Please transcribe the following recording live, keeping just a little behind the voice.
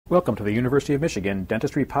Welcome to the University of Michigan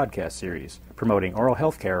Dentistry Podcast Series, promoting oral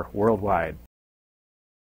health care worldwide.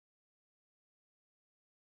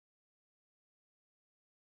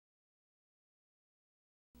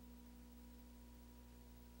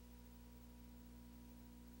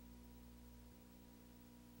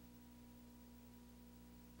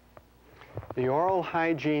 The Oral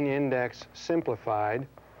Hygiene Index Simplified,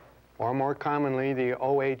 or more commonly the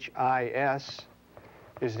OHI-S,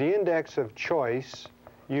 is the index of choice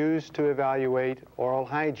used to evaluate oral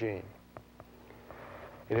hygiene.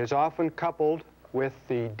 It is often coupled with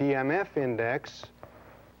the DMF index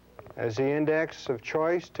as the index of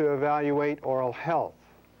choice to evaluate oral health.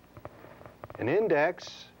 An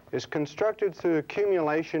index is constructed through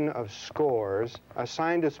accumulation of scores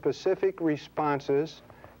assigned to specific responses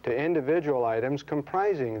to individual items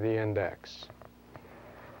comprising the index.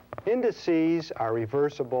 Indices are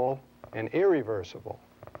reversible and irreversible.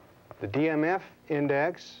 The DMF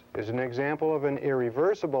index is an example of an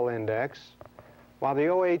irreversible index, while the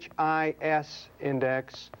OHI-S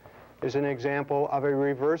index is an example of a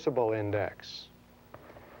reversible index.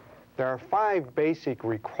 There are 5 basic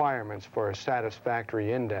requirements for a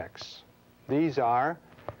satisfactory index. These are: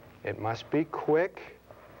 it must be quick,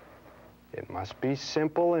 it must be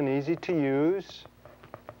simple and easy to use,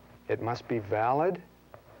 it must be valid,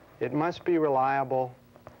 it must be reliable,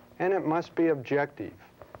 and it must be objective.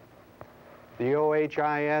 The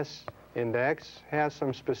OHI-S index has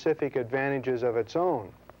some specific advantages of its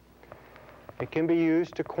own. It can be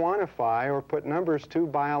used to quantify or put numbers to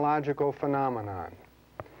biological phenomenon.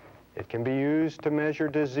 It can be used to measure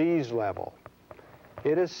disease level.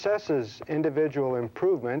 It assesses individual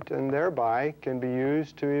improvement and thereby can be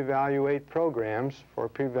used to evaluate programs for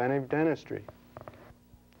preventive dentistry.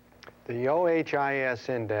 The OHI-S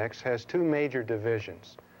index has 2 major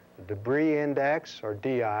divisions: the debris index, or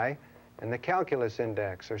DI, and the calculus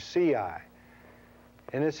index, or CI.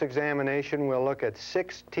 In this examination, we'll look at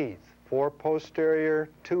 6 teeth, 4 posterior,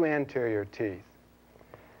 2 anterior teeth.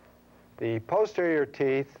 The posterior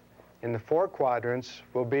teeth in the 4 quadrants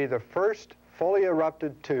will be the first fully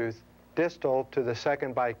erupted tooth distal to the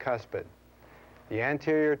second bicuspid. The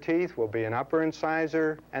anterior teeth will be an upper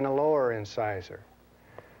incisor and a lower incisor.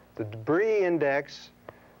 The debris index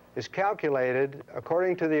is calculated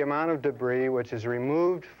according to the amount of debris which is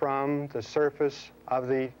removed from the surface of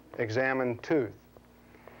the examined tooth.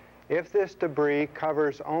 If this debris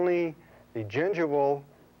covers only the gingival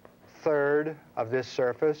third of this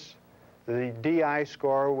surface, the DI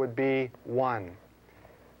score would be 1.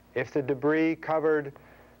 If the debris covered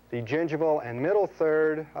the gingival and middle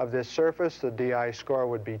third of this surface, the DI score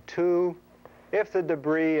would be 2. If the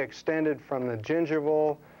debris extended from the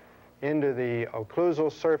gingival into the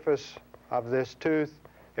occlusal surface of this tooth,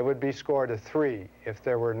 it would be scored a 3. If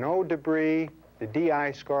there were no debris, the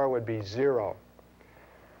DI score would be 0.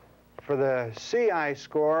 For the CI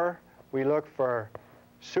score, we look for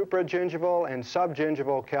supragingival and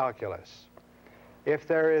subgingival calculus. If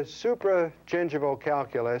there is supragingival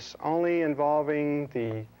calculus only involving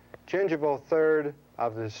the gingival third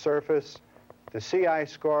of the surface, the CI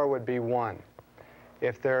score would be 1.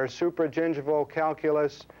 If there is supragingival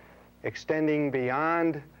calculus extending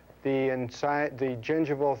beyond the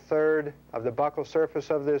gingival third of the buccal surface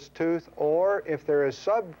of this tooth, or if there is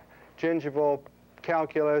subgingival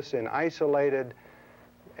calculus in isolated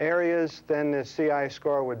areas, then the CI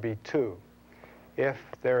score would be 2. If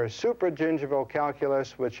there is supragingival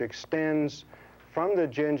calculus which extends from the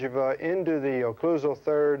gingiva into the occlusal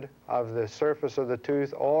third of the surface of the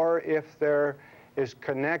tooth, or if there is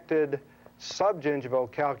connected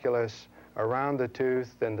subgingival calculus around the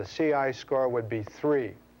tooth, then the CI score would be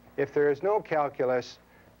 3. If there is no calculus,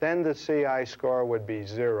 then the CI score would be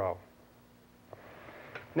 0.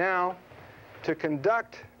 Now, to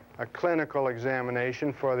conduct a clinical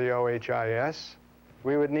examination for the OHI-S,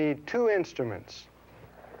 we would need 2 instruments.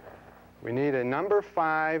 We need a number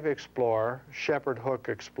 5 explorer, shepherd hook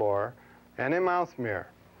explorer, and a mouth mirror.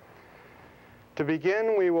 To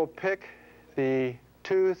begin, we will pick the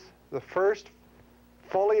tooth, the first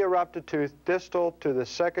fully erupted tooth distal to the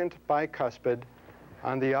second bicuspid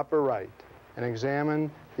on the upper right, and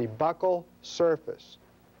examine the buccal surface.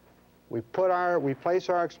 We place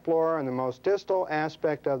our explorer on the most distal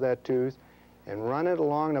aspect of that tooth and run it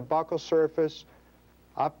along the buccal surface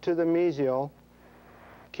up to the mesial,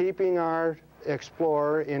 keeping our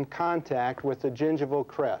explorer in contact with the gingival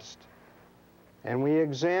crest. And we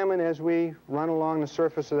examine, as we run along the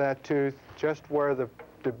surface of that tooth, just where the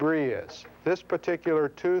debris is. This particular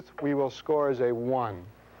tooth we will score as a 1.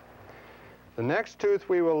 The next tooth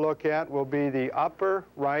we will look at will be the upper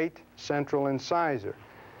right central incisor.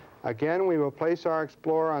 Again, we will place our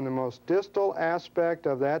explorer on the most distal aspect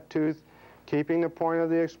of that tooth, keeping the point of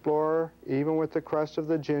the explorer even with the crest of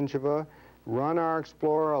the gingiva. Run our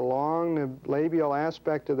explorer along the labial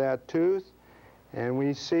aspect of that tooth, and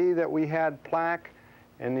we see that we had plaque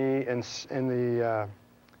in the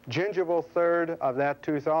gingival third of that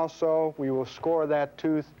tooth also. We will score that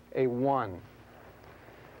tooth a 1.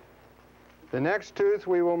 The next tooth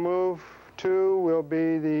we will move to will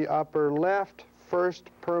be the upper left first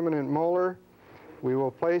permanent molar. We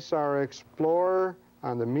will place our explorer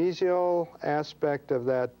on the mesial aspect of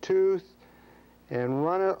that tooth and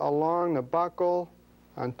run it along the buccal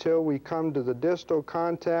until we come to the distal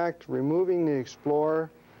contact, removing the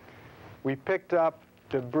explorer. We picked up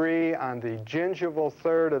debris on the gingival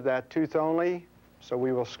third of that tooth only, so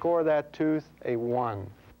we will score that tooth a 1.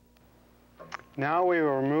 Now we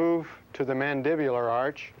will move to the mandibular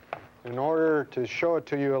arch. In order to show it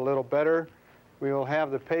to you a little better, we will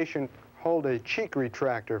have the patient hold a cheek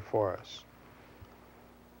retractor for us.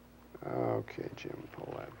 Okay, Jim,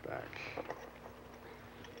 pull that back.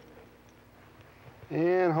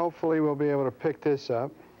 And hopefully we'll be able to pick this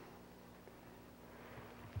up.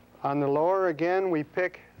 On the lower, again, we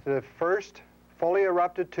pick the first fully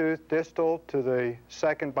erupted tooth distal to the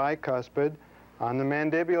second bicuspid. On the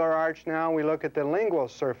mandibular arch now, we look at the lingual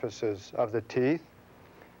surfaces of the teeth.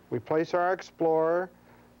 We place our explorer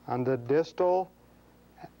on the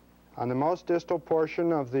most distal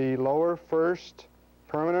portion of the lower first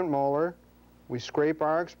permanent molar. We scrape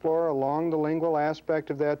our explorer along the lingual aspect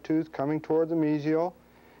of that tooth, coming toward the mesial,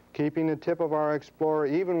 keeping the tip of our explorer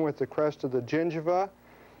even with the crest of the gingiva.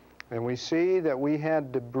 And we see that we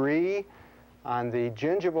had debris on the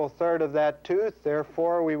gingival third of that tooth.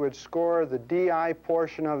 Therefore, we would score the DI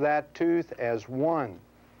portion of that tooth as 1.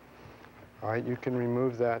 All right, you can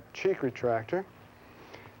remove that cheek retractor.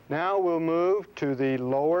 Now we'll move to the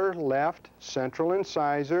lower left central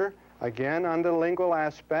incisor, again on the lingual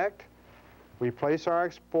aspect. We place our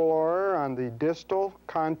explorer on the distal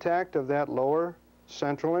contact of that lower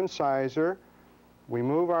central incisor. We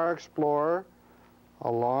move our explorer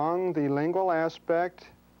along the lingual aspect,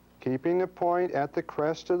 keeping the point at the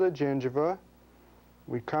crest of the gingiva.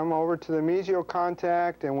 We come over to the mesial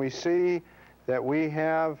contact, and we see that we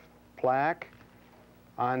have plaque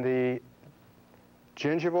on the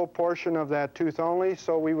gingival portion of that tooth only,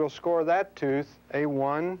 so we will score that tooth a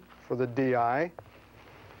 1 for the DI.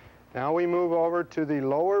 Now we move over to the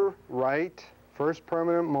lower right first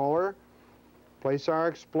permanent molar, place our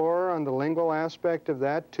explorer on the lingual aspect of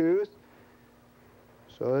that tooth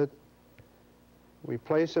so that we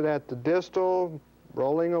place it at the distal,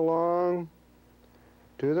 rolling along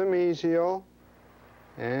to the mesial,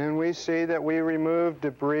 and we see that we remove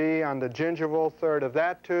debris on the gingival third of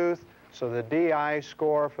that tooth, so the DI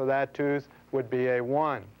score for that tooth would be a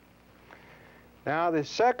 1. Now the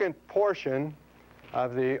second portion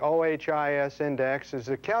of the OHI-S index is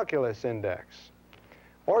the calculus index.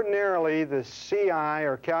 Ordinarily, the CI,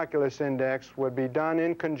 or calculus index, would be done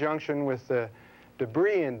in conjunction with the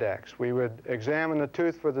debris index. We would examine the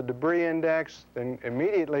tooth for the debris index, then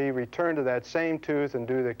immediately return to that same tooth and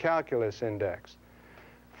do the calculus index.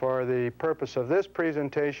 For the purpose of this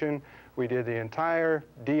presentation, we did the entire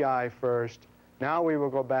DI first. Now we will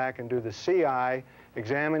go back and do the CI,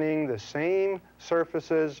 examining the same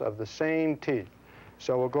surfaces of the same teeth.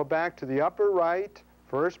 So we'll go back to the upper right,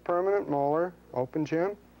 first permanent molar, open,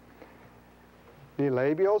 Jim, the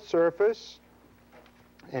labial surface,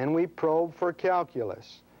 and we probe for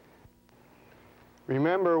calculus.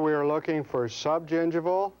 Remember, we are looking for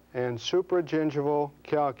subgingival and supragingival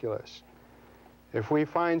calculus. If we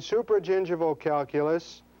find supragingival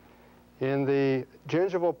calculus in the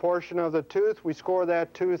gingival portion of the tooth, we score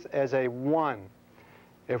that tooth as a 1.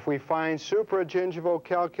 If we find supragingival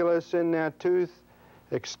calculus in that tooth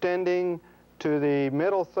extending to the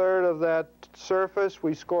middle third of that surface,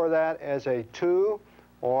 we score that as a 2.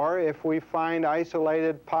 Or if we find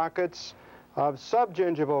isolated pockets of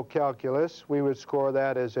subgingival calculus, we would score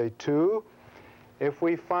that as a 2. If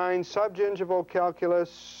we find subgingival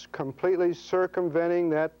calculus completely circumventing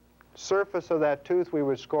that surface of that tooth, we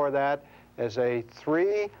would score that as a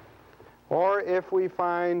 3. Or if we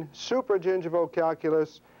find supragingival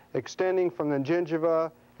calculus extending from the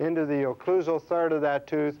gingiva into the occlusal third of that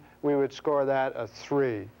tooth, we would score that a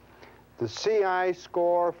 3. The CI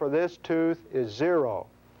score for this tooth is 0.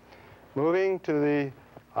 Moving to the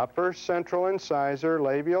upper central incisor,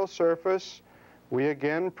 labial surface, we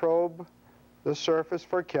again probe the surface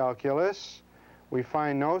for calculus. We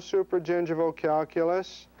find no supragingival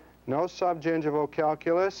calculus, no subgingival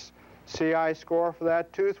calculus. CI score for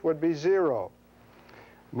that tooth would be 0.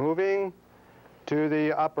 Moving to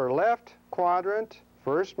the upper left quadrant,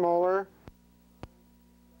 first molar,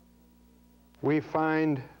 we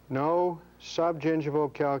find no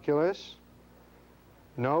subgingival calculus,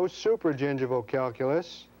 no supragingival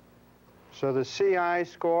calculus, so the CI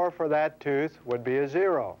score for that tooth would be a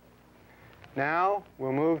 0. Now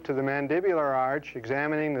we'll move to the mandibular arch,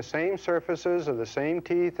 examining the same surfaces of the same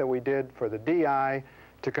teeth that we did for the DI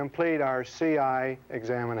to complete our CI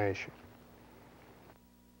examination.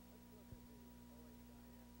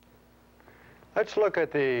 Let's look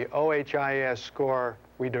at the OHI-S score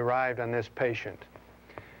we derived on this patient.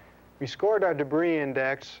 We scored our debris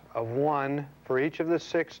index of 1 for each of the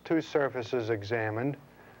 6 tooth surfaces examined.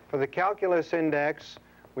 For the calculus index,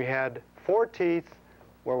 we had 4 teeth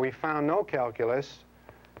where we found no calculus,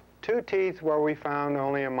 2 teeth where we found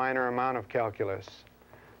only a minor amount of calculus.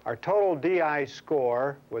 Our total DI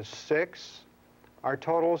score was 6. Our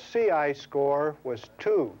total CI score was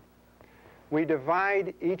 2. We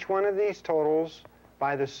divide each one of these totals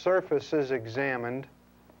by the surfaces examined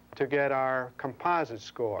to get our composite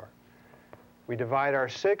score. We divide our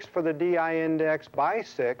 6 for the DI index by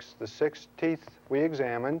 6, the 6 teeth we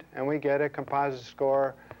examined, and we get a composite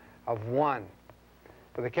score of 1.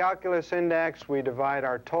 For the calculus index, we divide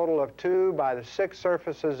our total of 2 by the 6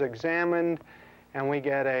 surfaces examined, and we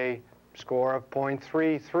get a score of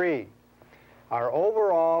 0.33. Our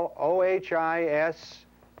overall OHI-S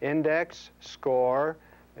index score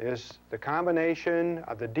is the combination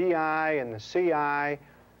of the DI and the CI,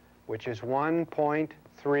 which is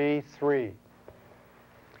 1.33.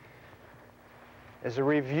 As a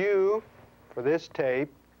review for this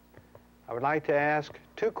tape, I would like to ask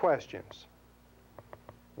 2 questions.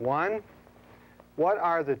 1, what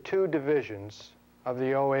are the 2 divisions of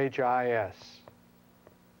the OHI-S?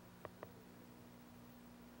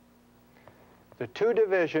 The 2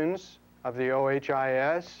 divisions of the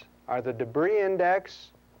OHI-S are the debris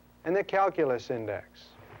index and the calculus index.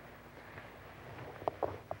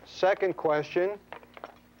 Second question,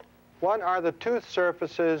 what are the tooth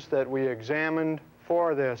surfaces that we examined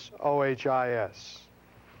for this OHI-S?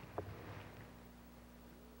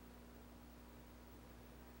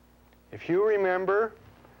 If you remember,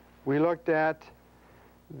 we looked at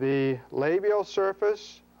the labial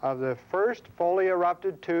surface of the first fully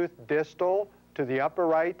erupted tooth distal to the upper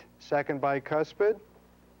right second bicuspid.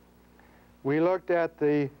 We looked at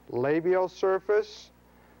the labial surface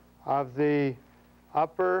of the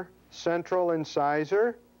upper central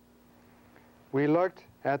incisor. We looked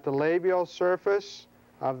at the labial surface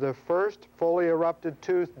of the first fully erupted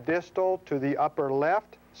tooth distal to the upper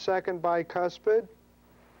left second bicuspid.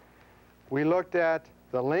 We looked at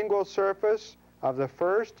the lingual surface of the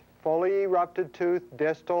first fully erupted tooth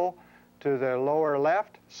distal to the lower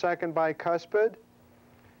left second bicuspid.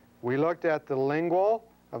 We looked at the lingual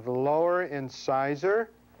of the lower incisor,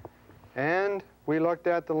 and we looked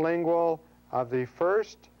at the lingual of the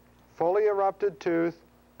first fully erupted tooth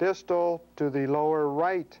distal to the lower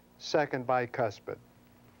right second bicuspid.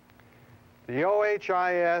 The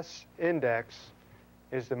OHI-S index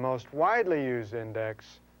is the most widely used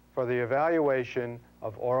index for the evaluation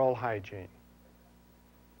of oral hygiene.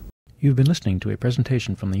 You've been listening to a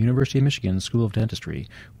presentation from the University of Michigan School of Dentistry,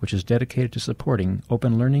 which is dedicated to supporting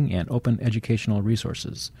open learning and open educational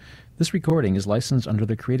resources. This recording is licensed under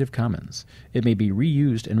the Creative Commons. It may be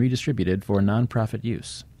reused and redistributed for nonprofit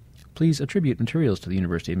use. Please attribute materials to the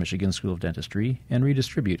University of Michigan School of Dentistry and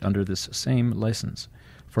redistribute under this same license.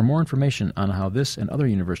 For more information on how this and other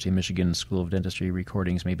University of Michigan School of Dentistry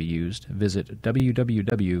recordings may be used, visit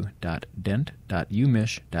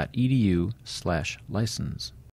www.dent.umich.edu/license.